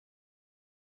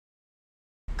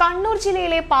കണ്ണൂർ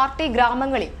ജില്ലയിലെ പാർട്ടി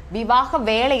ഗ്രാമങ്ങളിൽ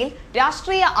വിവാഹവേളയിൽ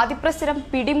രാഷ്ട്രീയ അതിപ്രസരം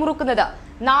പിടിമുറുക്കുന്നത്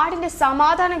നാടിന്റെ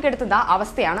സമാധാനം കെടുത്തുന്ന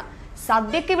അവസ്ഥയാണ്.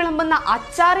 സദ്യക്ക് വിളമ്പുന്ന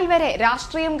അച്ചാറിൽ വരെ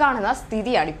രാഷ്ട്രീയം കാണുന്ന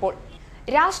സ്ഥിതിയാണിപ്പോൾ.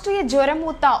 രാഷ്ട്രീയ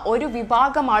ജ്വരമൂത്ത ഒരു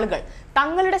വിഭാഗം ആളുകൾ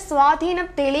തങ്ങളുടെ സ്വാധീനം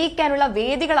തെളിയിക്കാനുള്ള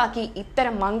വേദികളാക്കി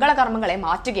ഇത്തരം മംഗളകർമ്മങ്ങളെ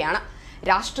മാറ്റുകയാണ്.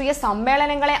 രാഷ്ട്രീയ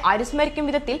സമ്മേളനങ്ങളെ അനുസ്മരിക്കും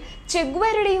വിധത്തിൽ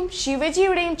ചെഗ്വേരയുടെയും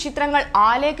ശിവജിയുടെയും ചിത്രങ്ങൾ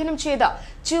ആലേഖനം ചെയ്ത്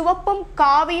ചുവപ്പും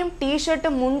കാവിയും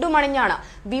ടീഷർട്ടും മുണ്ടുമണിഞ്ഞാണ്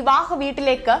വിവാഹ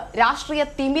വീട്ടിലേക്ക് രാഷ്ട്രീയ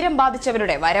തിമിരം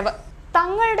ബാധിച്ചവരുടെ വരവ്.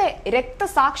 തങ്ങളുടെ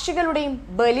രക്തസാക്ഷികളുടെയും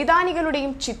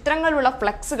ബലിദാനികളുടെയും ചിത്രങ്ങളുള്ള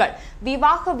ഫ്ലക്സുകൾ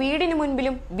വിവാഹ വീടിനു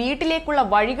മുൻപിലും വീട്ടിലേക്കുള്ള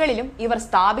വഴികളിലും ഇവർ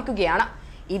സ്ഥാപിക്കുകയാണ്.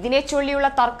 ഇതിനെ ചൊല്ലിയുള്ള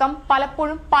തർക്കം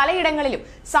പലപ്പോഴും പലയിടങ്ങളിലും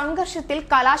സംഘർഷത്തിൽ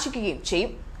കലാശിക്കുകയും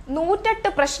ചെയ്യും. നൂറ്റെട്ട്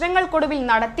പ്രശ്നങ്ങൾക്കൊടുവിൽ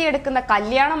നടത്തിയെടുക്കുന്ന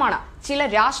കല്യാണമാണ് ചില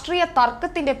രാഷ്ട്രീയ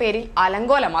തർക്കത്തിന്റെ പേരിൽ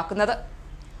അലങ്കോലമാക്കുന്നത്.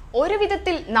 ഒരു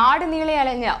വിധത്തിൽ നാട് നീളെ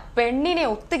അലഞ്ഞ് പെണ്ണിനെ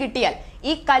ഒത്തുകിട്ടിയാൽ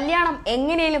ഈ കല്യാണം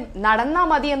എങ്ങനെയും നടന്നാ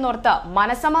മതിയെന്നോർത്ത്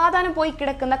മനസമാധാനം പോയി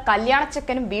കിടക്കുന്ന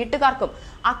കല്യാണച്ചക്കനും വീട്ടുകാർക്കും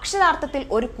അക്ഷരാർത്ഥത്തിൽ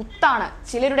ഒരു കുത്താണ്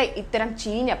ചിലരുടെ ഇത്തരം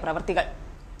ചീഞ്ഞ പ്രവൃത്തികൾ.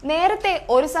 നേരത്തെ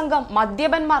ഒരു സംഘം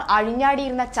മദ്യപന്മാർ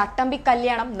അഴിഞ്ഞാടിയിരുന്ന ചട്ടമ്പി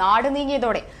കല്യാണം നാട്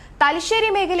നീങ്ങിയതോടെ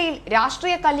തലശ്ശേരി മേഖലയിൽ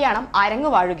രാഷ്ട്രീയ കല്യാണം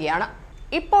അരങ്ങുവാഴുകയാണ്.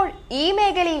 ഇപ്പോൾ ഈ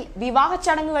മേഖലയിൽ വിവാഹ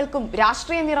ചടങ്ങുകൾക്കും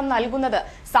രാഷ്ട്രീയ നിറം നൽകുന്നത്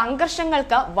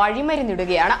സംഘർഷങ്ങൾക്ക്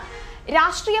വഴിമരുന്നിടുകയാണ്.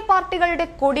 രാഷ്ട്രീയ പാർട്ടികളുടെ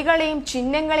കൊടികളെയും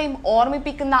ചിഹ്നങ്ങളെയും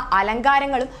ഓർമ്മിപ്പിക്കുന്ന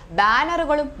അലങ്കാരങ്ങളും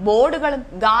ബാനറുകളും ബോർഡുകളും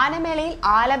ഗാനമേളയിൽ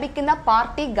ആലപിക്കുന്ന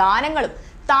പാർട്ടി ഗാനങ്ങളും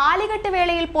താലികെട്ട്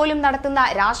വേളയിൽ പോലും നടത്തുന്ന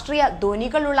രാഷ്ട്രീയ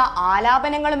ധ്വനികളുള്ള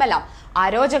ആലാപനങ്ങളുമെല്ലാം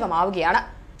അരോചകമാവുകയാണ്.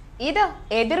 ഇത്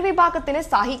എതിർവിഭാഗത്തിന്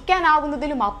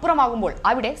സഹിക്കാനാവുന്നതിലും അപ്പുറമാകുമ്പോൾ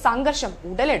അവിടെ സംഘർഷം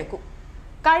ഉടലെടുക്കും.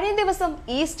 കഴിഞ്ഞ ദിവസം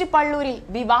ഈസ്റ്റ് പള്ളൂരിൽ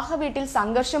വിവാഹ വീട്ടിൽ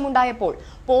സംഘർഷമുണ്ടായപ്പോൾ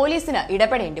പോലീസിന്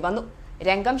ഇടപെടേണ്ടി വന്നു.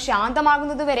 രംഗം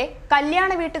ശാന്തമാകുന്നതുവരെ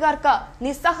കല്യാണ വീട്ടുകാർക്ക്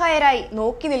നിസ്സഹായരായി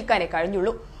നോക്കി നിൽക്കാനേ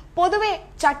കഴിഞ്ഞുള്ളൂ. പൊതുവെ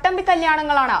ചട്ടമ്പി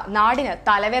കല്യാണങ്ങളാണ് നാടിന്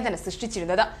തലവേദന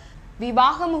സൃഷ്ടിച്ചിരുന്നത്.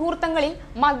 വിവാഹ മുഹൂർത്തങ്ങളിൽ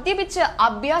മദ്യപിച്ച്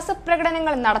അഭ്യാസ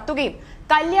പ്രകടനങ്ങൾ നടത്തുകയും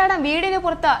കല്യാണ വീടിന്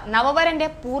പുറത്ത് നവവരന്റെ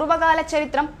പൂർവ്വകാല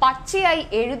ചരിത്രം പച്ചയായി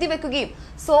എഴുതി വെക്കുകയും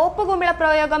സോപ്പ് കുമിള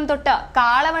പ്രയോഗം തൊട്ട്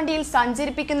കാളവണ്ടിയിൽ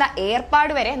സഞ്ചരിപ്പിക്കുന്ന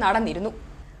ഏർപ്പാട് വരെ നടന്നിരുന്നു.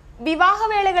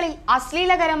 വിവാഹവേളകളിൽ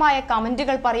അശ്ലീലകരമായ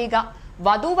കമന്റുകൾ പറയുക,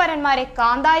 വധൂവരന്മാരെ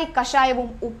കാന്തായി കഷായവും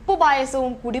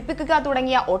ഉപ്പുപായസവും കുടിപ്പിക്കുക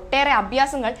തുടങ്ങിയ ഒട്ടേറെ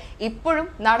അഭ്യാസങ്ങൾ ഇപ്പോഴും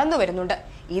നടന്നു വരുന്നുണ്ട്.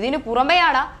 ഇതിനു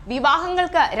പുറമെയാണ്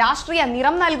വിവാഹങ്ങൾക്ക് രാഷ്ട്രീയ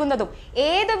നിറം നൽകുന്നതും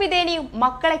ഏതു വിധേനയും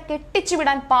മക്കളെ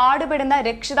കെട്ടിച്ചുവിടാൻ പാടുപെടുന്ന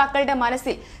രക്ഷിതാക്കളുടെ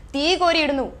മനസ്സിൽ തീ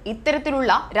കോരിയിടുന്നു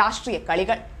ഇത്തരത്തിലുള്ള രാഷ്ട്രീയ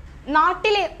കളികൾ.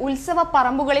 നാട്ടിലെ ഉത്സവ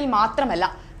പറമ്പുകളിൽ മാത്രമല്ല,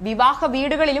 വിവാഹ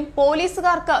വീടുകളിലും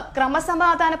പോലീസുകാർക്ക്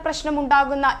ക്രമസമാധാന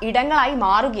പ്രശ്നമുണ്ടാകുന്ന ഇടങ്ങളായി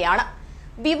മാറുകയാണ്.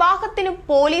 വിവാഹത്തിനും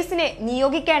പോലീസിനെ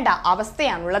നിയോഗിക്കേണ്ട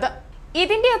അവസ്ഥയാണുള്ളത്.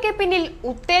 ഇതിന്റെയൊക്കെ പിന്നിൽ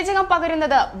ഉത്തേജകം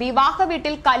പകരുന്നത് വിവാഹ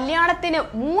വീട്ടിൽ കല്യാണത്തിന്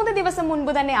 3 ദിവസം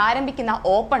മുൻപ് തന്നെ ആരംഭിക്കുന്ന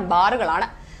ഓപ്പൺ ബാറുകളാണ്.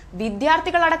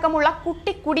 വിദ്യാർത്ഥികളടക്കമുള്ള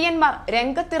കുട്ടിക്കുടിയന്മാർ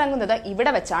രംഗത്തിറങ്ങുന്നത്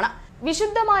ഇവിടെ വെച്ചാണ്.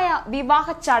 വിശുദ്ധമായ വിവാഹ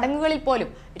ചടങ്ങുകളിൽ പോലും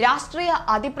രാഷ്ട്രീയ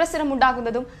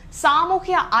അതിപ്രസരമുണ്ടാകുന്നതും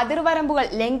സാമൂഹ്യ അതിർവരമ്പുകൾ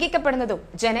ലംഘിക്കപ്പെടുന്നതും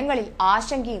ജനങ്ങളിൽ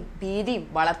ആശങ്കയും ഭീതിയും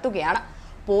വളർത്തുകയാണ്.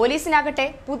 പോലീസിനാകട്ടെ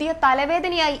പുതിയ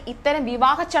തലവേദനയായി ഇത്തരം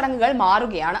വിവാഹ ചടങ്ങുകൾ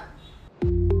മാറുകയാണ്.